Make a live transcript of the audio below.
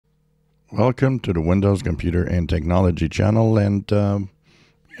Welcome to the Windows Computer and Technology channel. And, in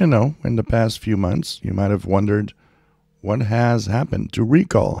the past few months, you might have wondered what has happened to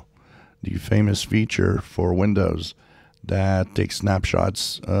Recall, the famous feature for Windows that takes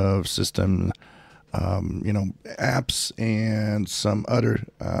snapshots of system, apps and some other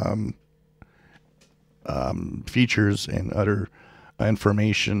features and other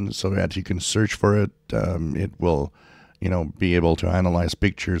information so that you can search for it. It will be able to analyze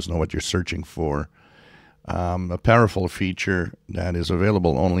pictures, know what you're searching for. A powerful feature that is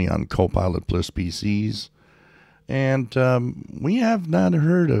available only on Copilot Plus PCs. And we have not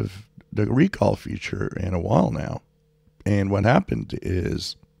heard of the recall feature in a while now. And what happened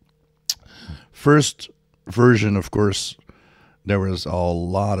is, first version, of course, there was a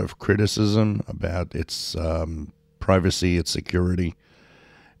lot of criticism about its privacy, its security,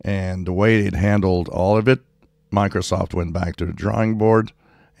 and the way it handled all of it. Microsoft went back to the drawing board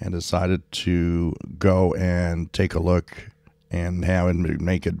and decided to go and take a look and how it would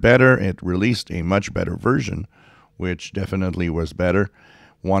make it better. It released a much better version, which definitely was better.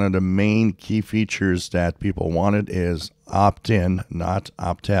 One of the main key features that people wanted is opt-in, not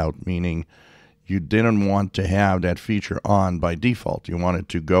opt-out, meaning you didn't want to have that feature on by default. You wanted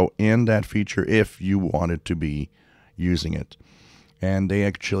to go in that feature if you wanted to be using it. And they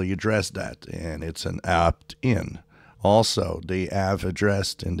actually addressed that, and it's an opt-in. Also, they had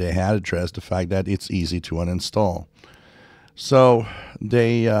addressed the fact that it's easy to uninstall. So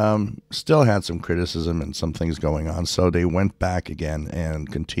they still had some criticism and some things going on, so they went back again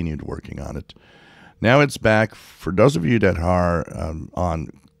and continued working on it. Now it's back. For those of you that are on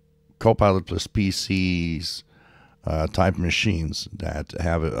Copilot Plus PCs type machines that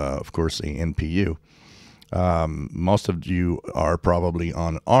have, of course, a NPU, most of you are probably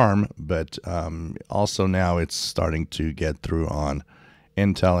on ARM, but also now it's starting to get through on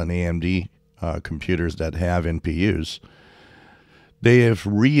Intel and AMD computers that have NPUs. They have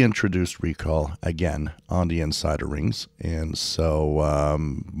reintroduced Recall again on the insider rings, and so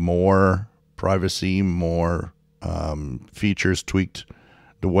more privacy, more features tweaked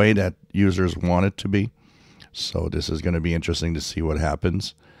the way that users want it to be. So this is going to be interesting to see what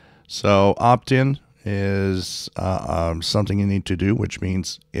happens. So opt-in is something you need to do, which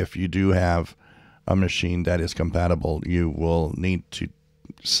means if you do have a machine that is compatible, you will need to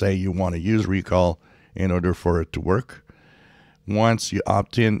say you want to use Recall in order for it to work. Once you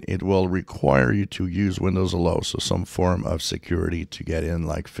opt in, it will require you to use Windows Hello, so some form of security to get in,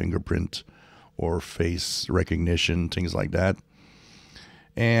 like fingerprint or face recognition, things like that.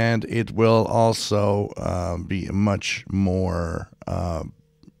 And it will also be much more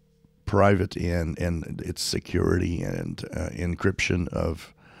private in its security and encryption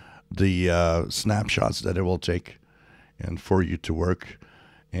of the snapshots that it will take and for you to work.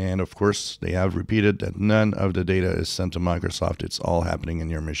 And of course, they have repeated that none of the data is sent to Microsoft. It's all happening in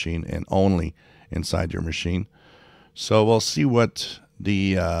your machine and only inside your machine. So we'll see what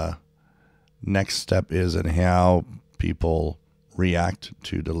the next step is and how people react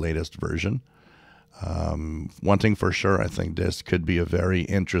to the latest version. One thing for sure, I think this could be a very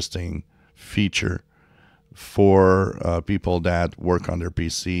interesting feature for people that work on their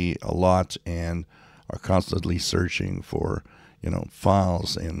PC a lot and are constantly searching for,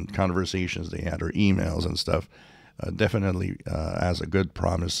 files and conversations they had or emails and stuff. Definitely has a good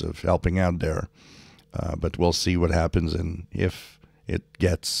promise of helping out there. But we'll see what happens and if it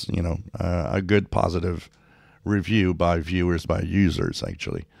gets, a good positive review by viewers, by users,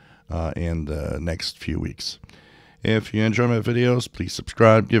 actually, in the next few weeks. If you enjoy my videos, please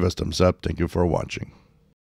subscribe, give us thumbs up. Thank you for watching.